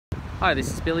Hi,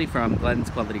 this is Billy from Glenn's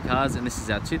Quality Cars, and this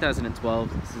is our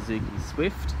 2012 Suzuki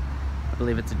Swift. I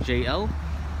believe it's a GL.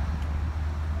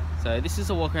 So this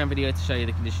is a walk around video to show you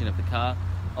the condition of the car.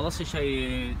 I'll also show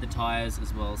you the tyres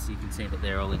as well, so you can see that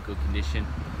they're all in good condition.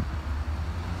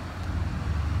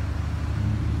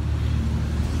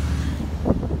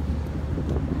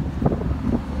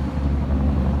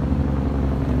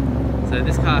 So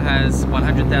this car has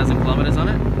 100,000 kilometers on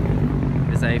it.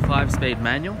 It's a 5-speed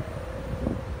manual.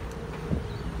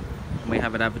 We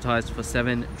have it advertised for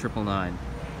 $7,999.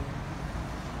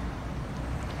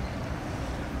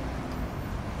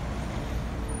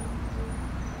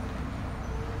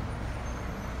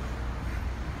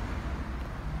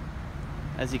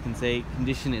 As you can see,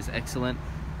 condition is excellent.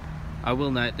 I will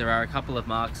note there are a couple of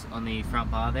marks on the front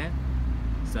bar there,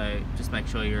 so just make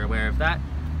sure you're aware of that.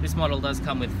 This model does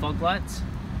come with fog lights,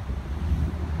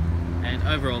 and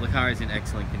overall the car is in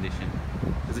excellent condition.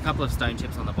 There's a couple of stone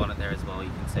chips on the bonnet there as well, you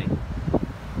can see.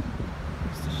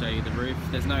 Just to show you the roof,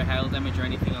 there's no hail damage or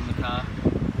anything on the car.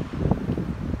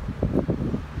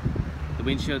 The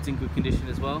windshield's in good condition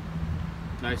as well.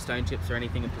 No stone chips or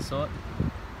anything of the sort.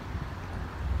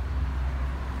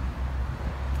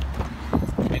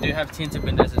 We do have tinted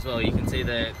windows as well. You can see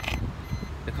the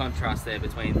contrast there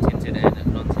between tinted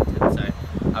and non-tinted, so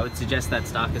I would suggest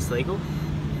that's darkest legal.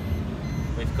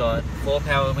 We've got 4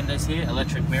 power windows here,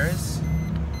 electric mirrors.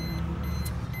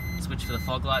 Switch for the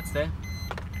fog lights there.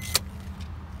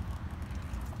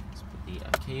 Let's put the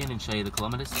key in and show you the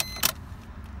kilometers.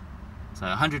 So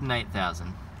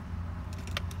 108,000.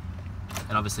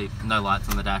 And obviously no lights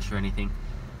on the dash or anything.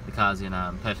 The car's in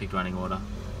perfect running order.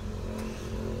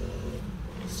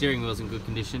 Steering wheel's in good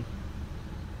condition.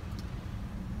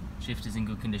 Shifter's in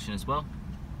good condition as well.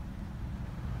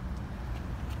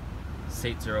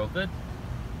 Seats are all good.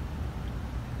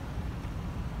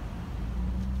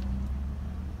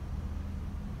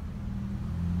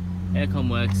 Aircon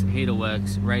works, heater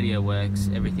works, radio works,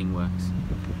 everything works.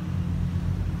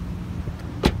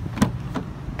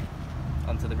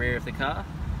 Onto the rear of the car.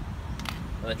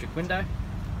 Electric window.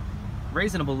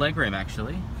 Reasonable legroom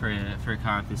actually for a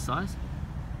car of this size.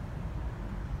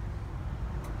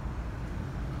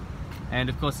 And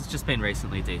of course it's just been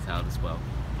recently detailed as well.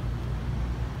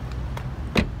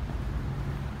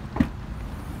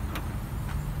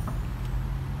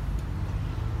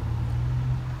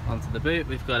 Onto the boot,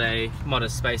 we've got a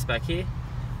modest space back here,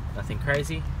 nothing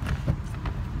crazy,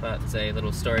 but there's a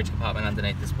little storage compartment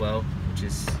underneath as well, which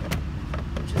is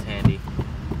handy.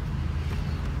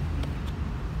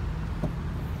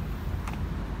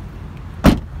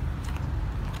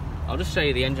 I'll just show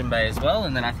you the engine bay as well,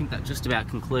 and then I think that just about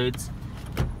concludes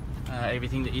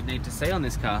everything that you'd need to see on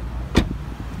this car.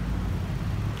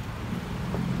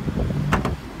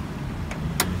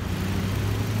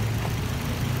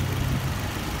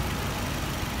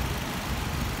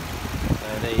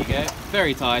 So there you go,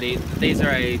 very tidy. These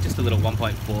are just a little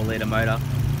 1.4 litre motor,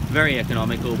 very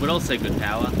economical but also good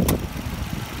power.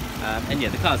 And yeah,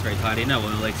 the car's very tidy, no oil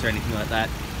leaks or anything like that.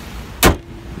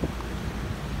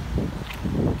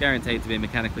 Guaranteed to be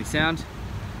mechanically sound.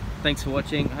 Thanks for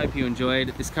watching, hope you enjoyed.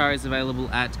 This car is available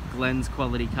at Glenn's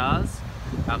Quality Cars.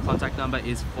 Our contact number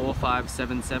is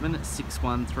 4577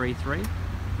 6133.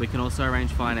 We can also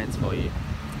arrange finance for you.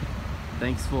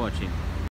 Thanks for watching.